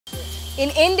In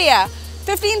India,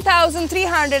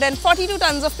 15,342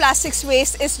 tons of plastics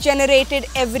waste is generated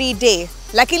every day.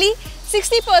 Luckily,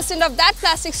 60% of that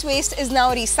plastics waste is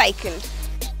now recycled.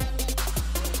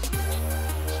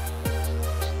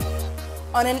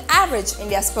 On an average,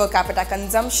 India's per capita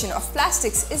consumption of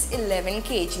plastics is 11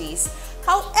 kgs.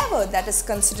 However, that is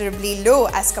considerably low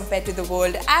as compared to the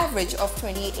world average of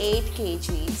 28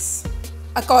 kgs.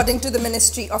 According to the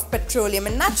Ministry of Petroleum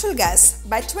and Natural Gas,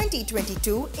 by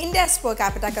 2022, India's per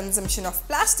capita consumption of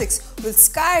plastics will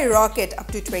skyrocket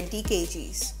up to 20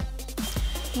 kgs.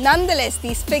 Nonetheless,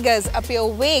 these figures appear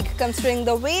vague considering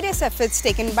the various efforts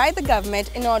taken by the government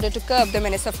in order to curb the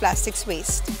menace of plastics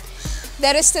waste.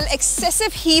 There is still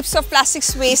excessive heaps of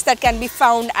plastics waste that can be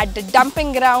found at the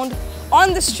dumping ground,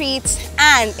 on the streets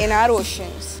and in our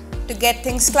oceans. To get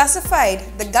things classified,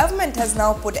 the government has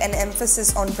now put an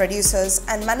emphasis on producers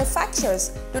and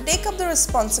manufacturers to take up the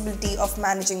responsibility of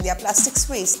managing their plastics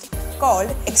waste,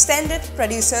 called Extended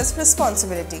Producer's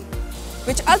Responsibility,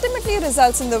 which ultimately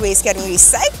results in the waste getting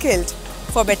recycled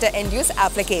for better end-use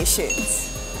applications.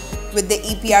 With the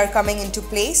EPR coming into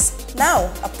place,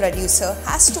 now a producer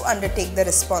has to undertake the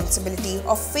responsibility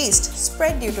of waste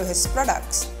spread due to his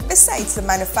products, besides the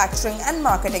manufacturing and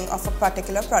marketing of a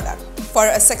particular product. For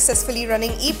a successfully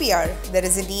running EPR, there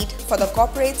is a need for the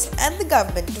corporates and the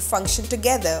government to function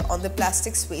together on the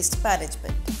plastics waste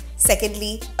management.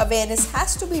 Secondly, awareness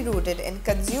has to be rooted in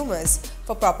consumers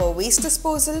for proper waste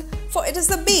disposal, for it is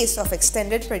the base of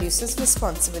extended producer's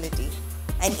responsibility.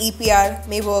 An EPR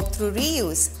may work through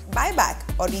reuse, buyback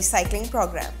or recycling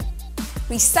program.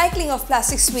 Recycling of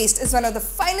plastics waste is one of the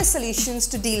finest solutions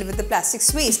to deal with the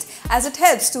plastics waste as it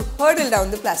helps to hurdle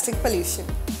down the plastic pollution.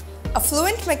 A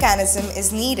fluent mechanism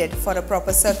is needed for a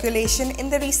proper circulation in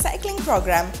the recycling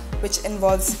program, which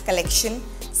involves collection,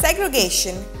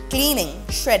 segregation, cleaning,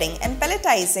 shredding and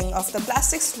pelletizing of the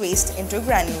plastics waste into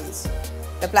granules.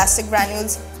 The plastic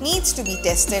granules needs to be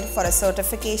tested for a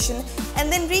certification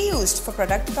and then reused for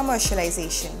product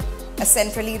commercialization. A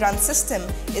centrally run system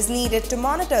is needed to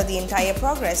monitor the entire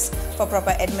progress for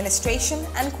proper administration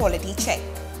and quality check.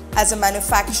 As a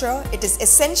manufacturer, it is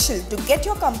essential to get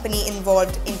your company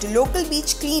involved into local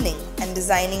beach cleaning and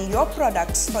designing your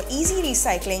products for easy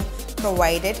recycling,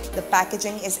 provided the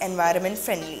packaging is environment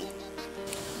friendly.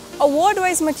 A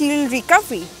ward-wise material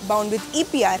recovery bound with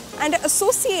EPR and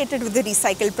associated with the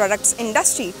recycled products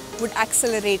industry would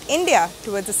accelerate India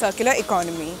towards a circular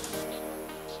economy.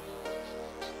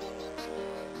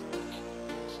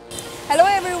 Hello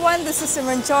everyone, this is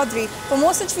Simran Chaudhary. For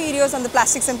more such videos on the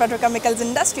plastics and petrochemicals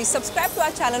industry, subscribe to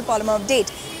our channel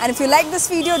Polymerupdate. And if you like this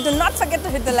video, do not forget to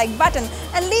hit the like button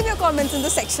and leave your comments in the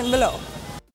section below.